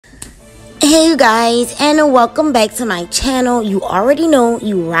Hey you guys, and welcome back to my channel. You already know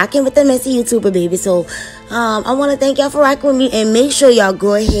you rocking with the messy YouTuber, baby. So I want to thank y'all for rocking with me, and make sure y'all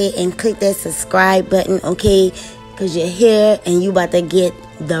go ahead and click that subscribe button, okay? Because you're here and you about to get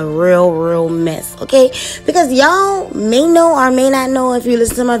the real mess, okay? Because y'all may know or may not know if you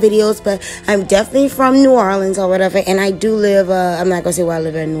listen to my videos, but I'm definitely from New Orleans or whatever, and I do live I'm not gonna say where I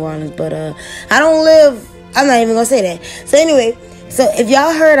live in New Orleans, but I'm not even gonna say that. So anyway, so if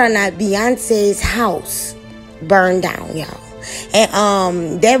y'all heard or not, Beyonce's house burned down, y'all.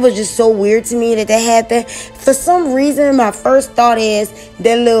 And that was just so weird to me that happened. For some reason, my first thought is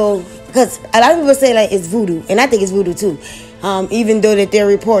because a lot of people say like it's voodoo, and I think it's voodoo too. Even though that they're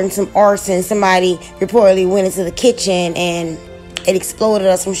reporting some arson, somebody reportedly went into the kitchen and it exploded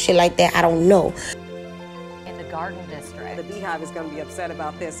or some shit like that. I don't know. In the Garden District. The Beehive is going to be upset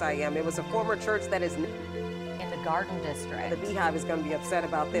about this, I am. It was a former church that is... In the Garden District. The Beehive is going to be upset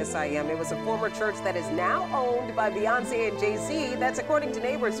about this, I am. It was a former church that is now owned by Beyonce and Jay-Z. That's according to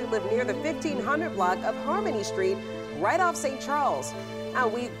neighbors who live near the 1500 block of Harmony Street, right off St. Charles. Now,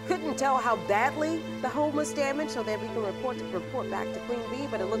 we couldn't tell how badly the home was damaged so that we can report back to Queen Bee,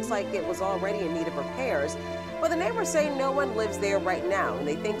 but it looks like it was already in need of repairs. But the neighbors say no one lives there right now, and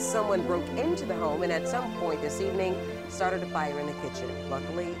they think someone broke into the home and at some point this evening started a fire in the kitchen.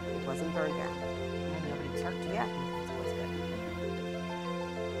 Luckily, it wasn't burned down. And nobody was hurt too. Yeah, that's always good.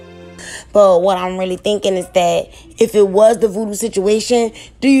 But what I'm really thinking is that if it was the voodoo situation,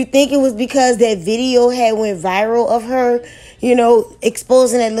 do you think it was because that video had went viral of her, you know,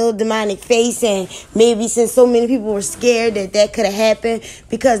 exposing that little demonic face, and maybe since so many people were scared that could have happened,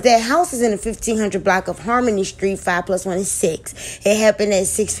 because that house is in the 1500 block of Harmony Street, 5 + 1 is 6. It happened at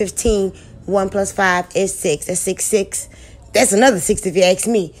 615, 1 + 5 is 6. That's 66. That's another 6 if you ask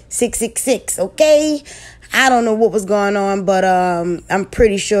me. 666, okay? I don't know what was going on, but I'm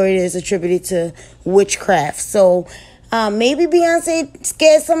pretty sure it is attributed to witchcraft. So maybe Beyonce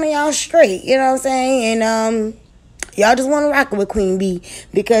scared some of y'all straight, you know what I'm saying? And y'all just want to rock it with Queen Bee,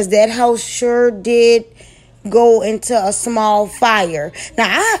 because that house sure did go into a small fire. Now,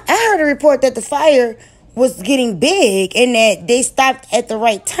 I heard a report that the fire was getting big and that they stopped at the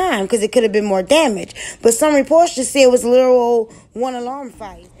right time because it could have been more damage. But some reports just say it was a literal one alarm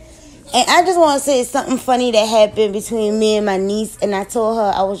fire. And I just want to say something funny that happened between me and my niece. And I told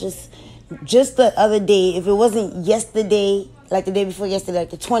her, I was just the other day, if it wasn't yesterday, like the day before yesterday, like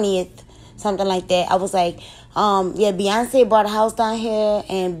the 20th, something like that, I was like, yeah, Beyonce bought a house down here,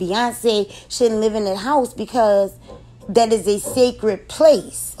 and Beyonce shouldn't live in that house because that is a sacred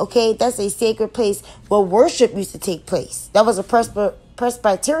place, okay? That's a sacred place where worship used to take place. That was a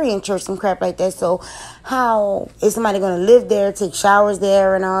Presbyterian church, some crap like that. So how is somebody going to live there, take showers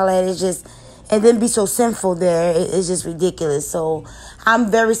there and all that? It's just, and then be so sinful there. It's just ridiculous. So I'm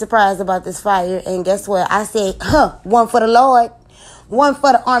very surprised about this fire. And guess what? I say, one for the Lord, one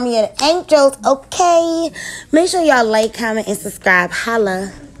for the army of the angels, okay? Make sure y'all like, comment, and subscribe.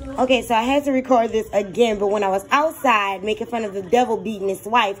 Holla. Okay, so I had to record this again, but when I was outside making fun of the devil beating his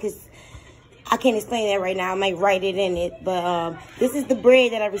wife, because I can't explain that right now. I might write it in it. But this is the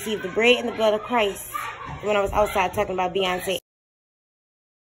bread that I received, the bread and the blood of Christ, when I was outside talking about Beyonce